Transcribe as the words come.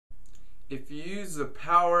If you use the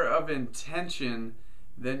power of intention,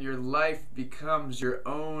 then your life becomes your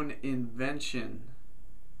own invention.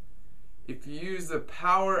 If you use the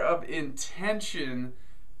power of intention,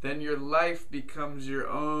 then your life becomes your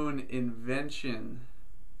own invention.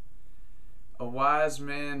 A wise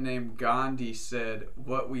man named Gandhi said,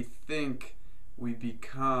 "What we think, we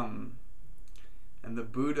become." And the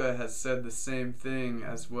Buddha has said the same thing,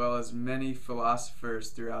 as well as many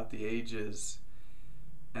philosophers throughout the ages.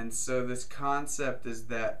 And so this concept is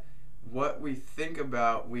that what we think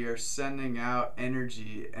about, we are sending out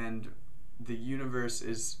energy, and the universe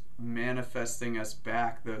is manifesting us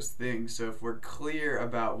back those things. So if we're clear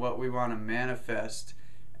about what we want to manifest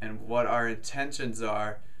and what our intentions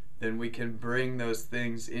are, then we can bring those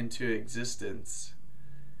things into existence.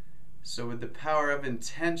 So with the power of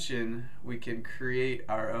intention, we can create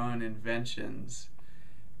our own inventions.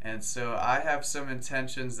 And so I have some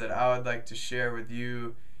intentions that I would like to share with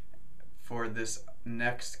you for this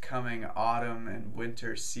next coming autumn and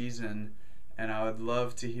winter season, and I would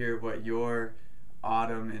love to hear what your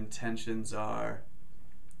autumn intentions are.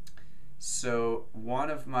 So one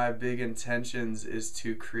of my big intentions is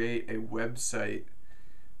to create a website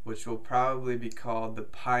which will probably be called the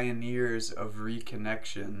Pioneers of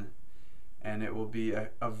Reconnection, and it will be a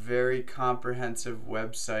very comprehensive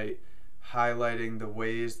website highlighting the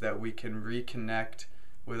ways that we can reconnect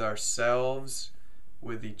with ourselves,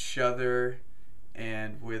 with each other,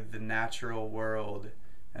 and with the natural world.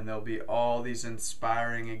 And there'll be all these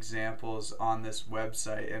inspiring examples on this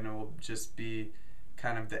website, and it will just be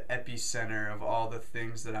kind of the epicenter of all the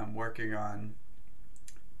things that I'm working on.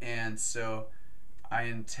 And so I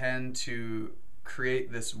intend to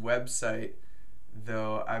create this website,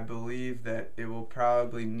 though I believe that it will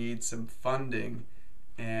probably need some funding,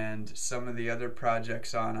 and some of the other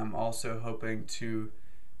projects I'm also hoping to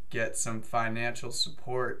get some financial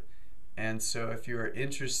support. And so if you are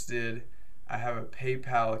interested, I have a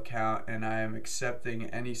PayPal account, and I am accepting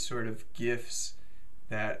any sort of gifts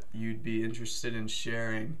that you'd be interested in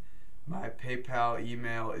sharing. My PayPal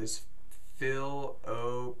email is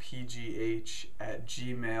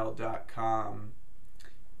philopgh@gmail.com.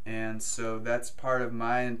 And so that's part of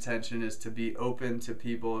my intention, is to be open to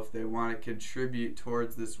people if they want to contribute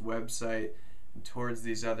towards this website and towards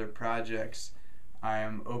these other projects. I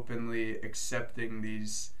am openly accepting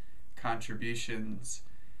these contributions.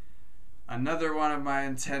 Another one of my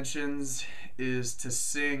intentions is to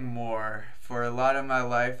sing more. For a lot of my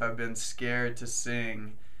life, I've been scared to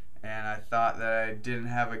sing, and I thought that I didn't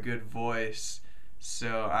have a good voice.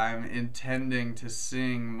 So I'm intending to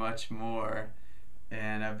sing much more,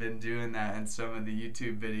 and I've been doing that in some of the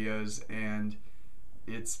YouTube videos, and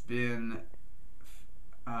it's been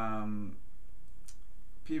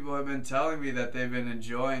people have been telling me that they've been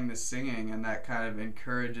enjoying the singing, and that kind of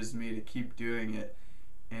encourages me to keep doing it.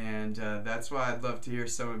 And that's why I'd love to hear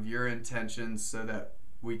some of your intentions, so that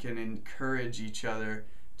we can encourage each other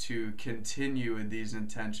to continue with these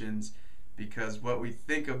intentions, because what we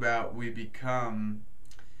think about, we become.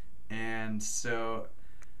 And so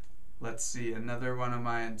let's see, another one of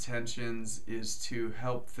my intentions is to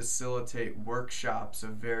help facilitate workshops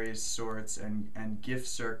of various sorts and gift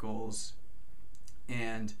circles,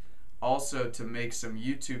 and also to make some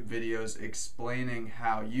YouTube videos explaining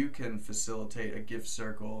how you can facilitate a gift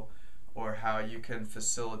circle, or how you can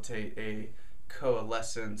facilitate a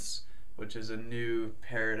coalescence, which is a new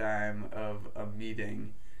paradigm of a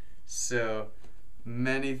meeting. So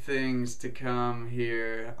many things to come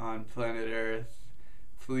here on planet Earth.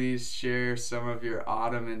 Please share some of your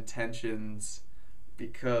autumn intentions,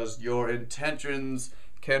 because your intentions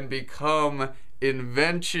can become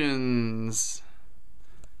inventions.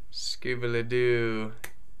 Scooby-Doo.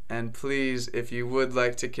 And please, if you would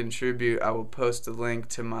like to contribute, I will post a link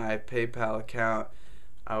to my PayPal account.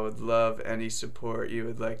 I would love any support you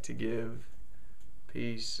would like to give.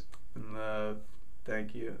 Peace and love.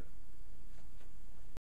 Thank you.